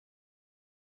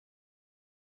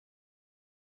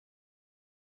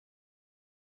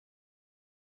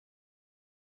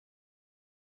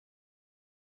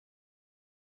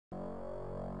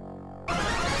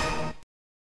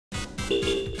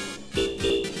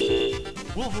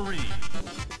Wolverine.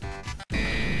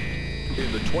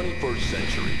 In the 21st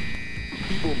century,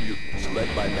 evil mutants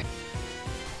led by MAME.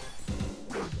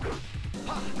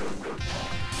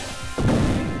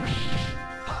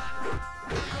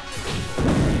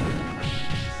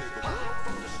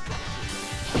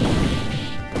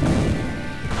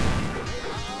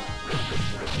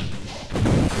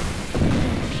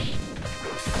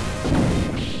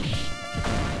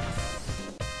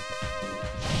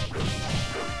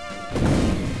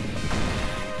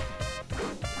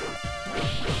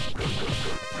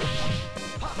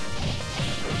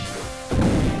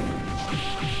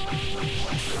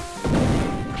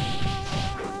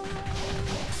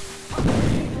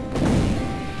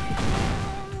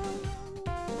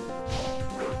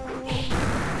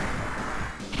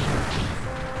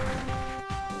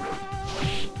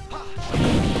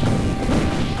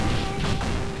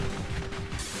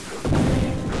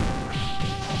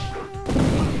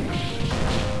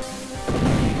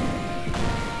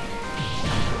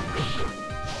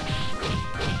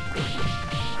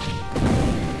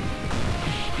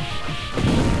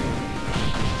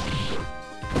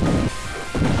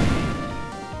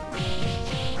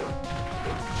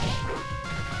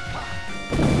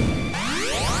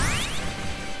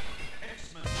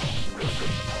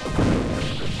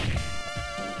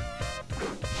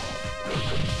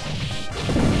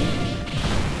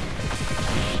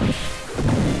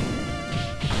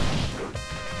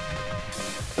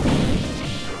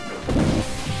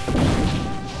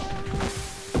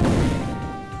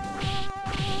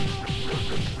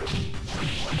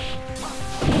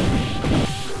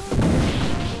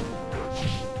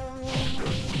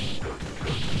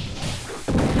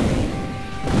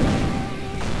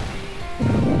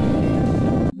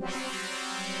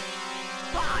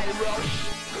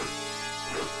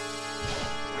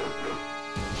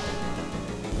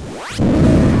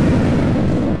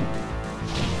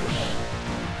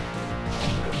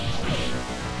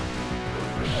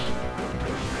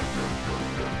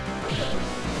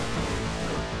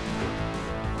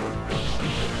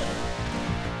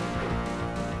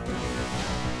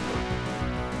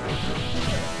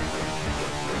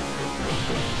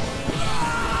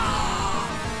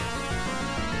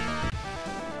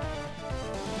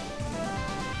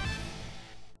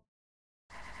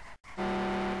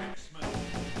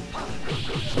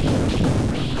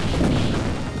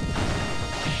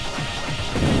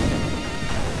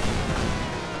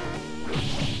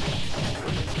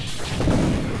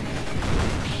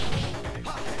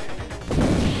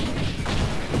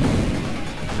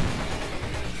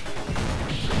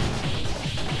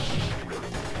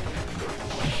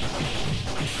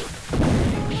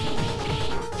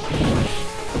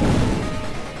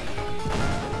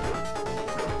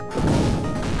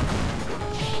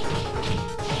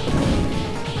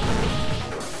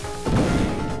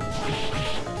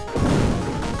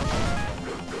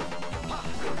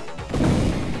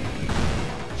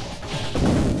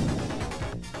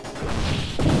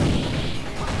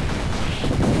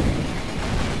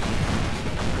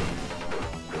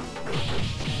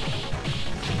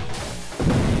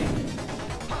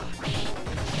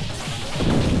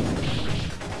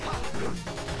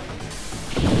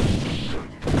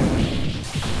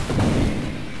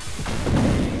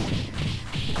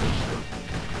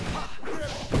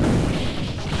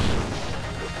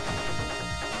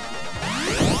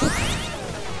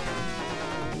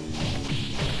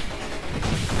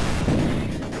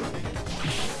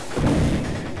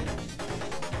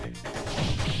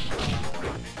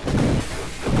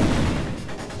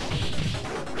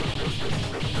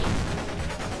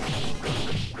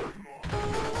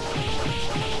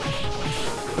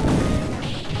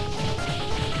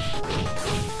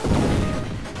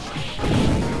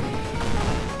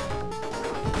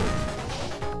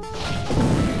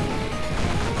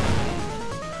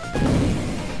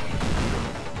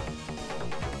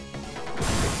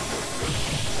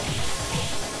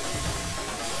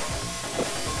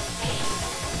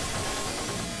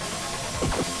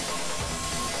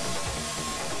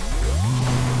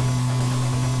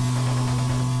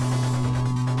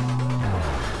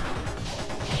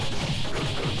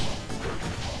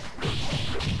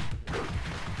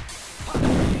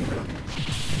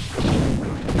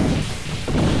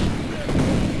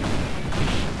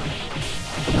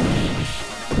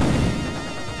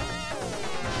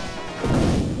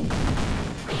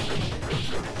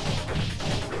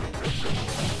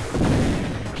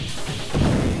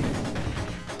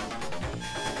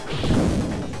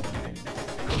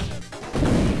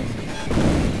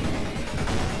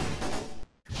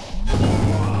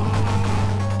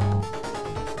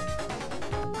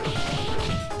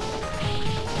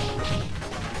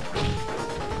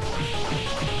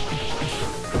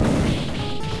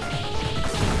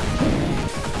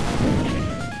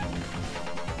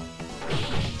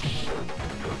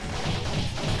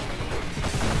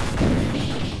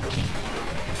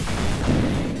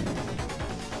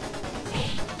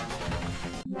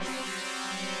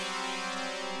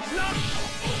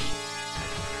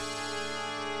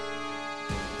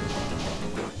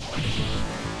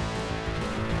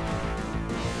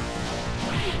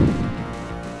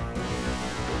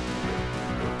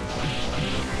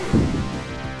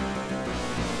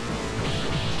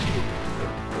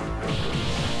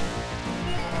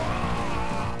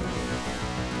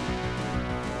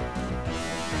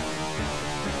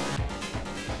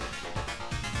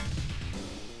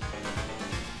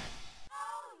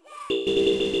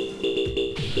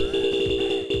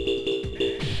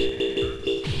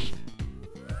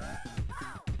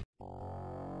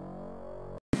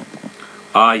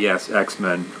 Ah yes,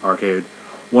 X-Men Arcade.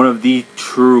 One of the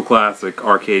true classic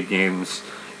arcade games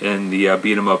in the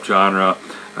beat 'em up genre.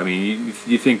 I mean,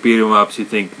 you think beat 'em ups, you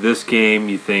think this game,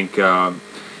 you think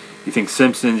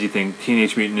Simpsons, you think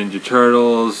Teenage Mutant Ninja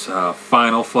Turtles,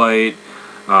 Final Fight,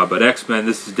 but X-Men,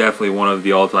 this is definitely one of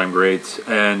the all-time greats.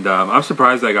 And I'm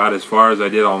surprised I got as far as I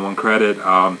did on one credit.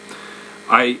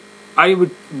 My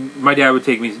dad would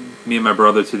take me and my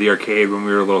brother to the arcade when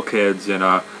we were little kids, and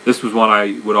this was one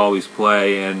I would always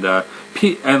play. And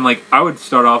like I would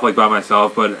start off like by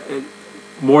myself, but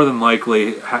more than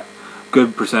likely,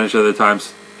 good percentage of the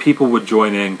times, people would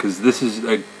join in because this is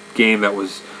a game that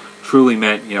was truly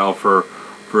meant, for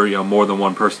more than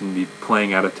one person to be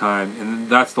playing at a time. And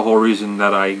that's the whole reason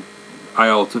that I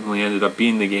ultimately ended up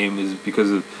beating the game, is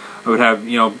because I would have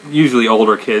usually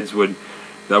older kids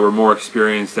that were more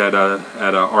experienced at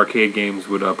arcade games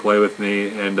would play with me,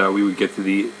 and we would get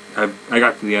to I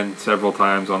got to the end several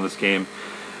times on this game.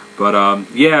 But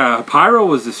yeah, Pyro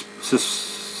was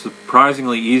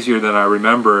surprisingly easier than I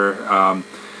remember,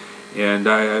 and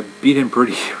I beat him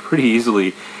pretty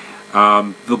easily.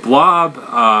 The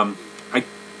Blob,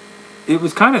 it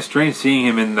was kind of strange seeing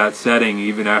him in that setting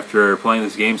even after playing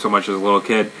this game so much as a little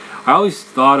kid. I always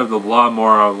thought of the Blob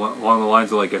more along the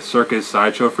lines of like a circus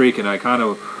sideshow freak, and I kind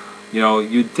of,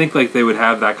 you'd think like they would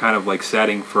have that kind of like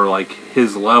setting for like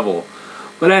his level.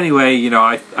 But anyway,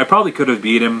 I probably could have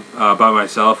beat him by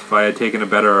myself if I had taken a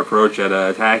better approach at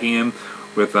attacking him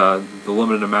with the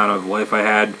limited amount of life I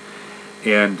had.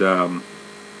 And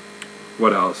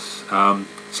what else?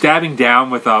 Stabbing down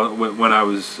with when I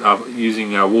was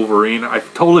using Wolverine, I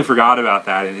totally forgot about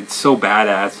that, and it's so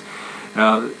badass.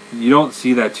 You don't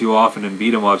see that too often in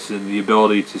beat 'em ups, and the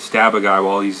ability to stab a guy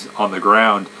while he's on the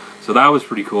ground. So that was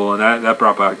pretty cool, and that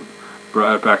brought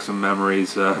back some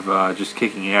memories of just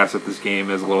kicking ass at this game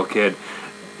as a little kid.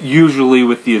 Usually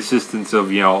with the assistance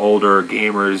of older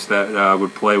gamers that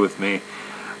would play with me.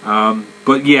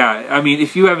 But yeah, I mean,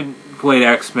 if you haven't played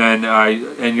X-Men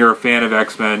and you're a fan of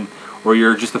X-Men, or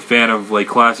you're just a fan of like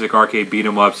classic arcade beat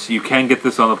 'em ups, you can get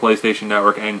this on the PlayStation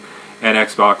Network and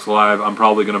Xbox Live. I'm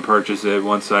probably going to purchase it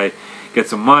once I get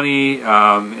some money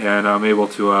and I'm able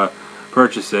to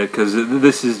purchase it, because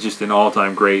this is just an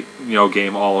all-time great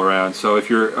game all around. So if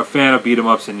you're a fan of beat 'em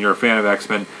ups and you're a fan of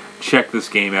X-Men, check this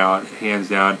game out, hands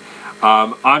down.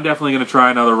 I'm definitely going to try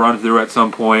another run through at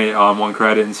some point on one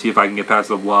credit and see if I can get past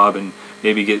the Blob and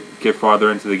maybe get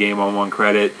farther into the game on one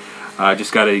credit.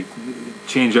 Just got to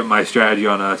change up my strategy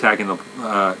on taking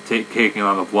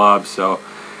on the Blob. So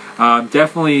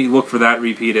definitely look for that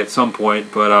repeat at some point.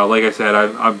 But like I said,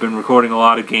 I've been recording a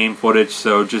lot of game footage,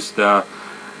 so just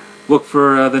look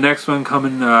for the next one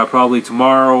coming probably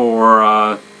tomorrow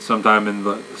or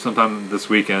sometime this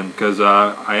weekend, because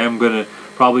I am gonna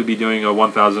probably be doing a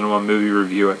 1001 movie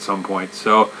review at some point.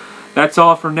 So that's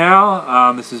all for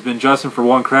now. This has been Justin for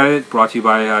One Credit, brought to you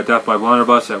by Death by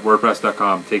Blunderbuss at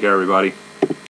WordPress.com. Take care, everybody.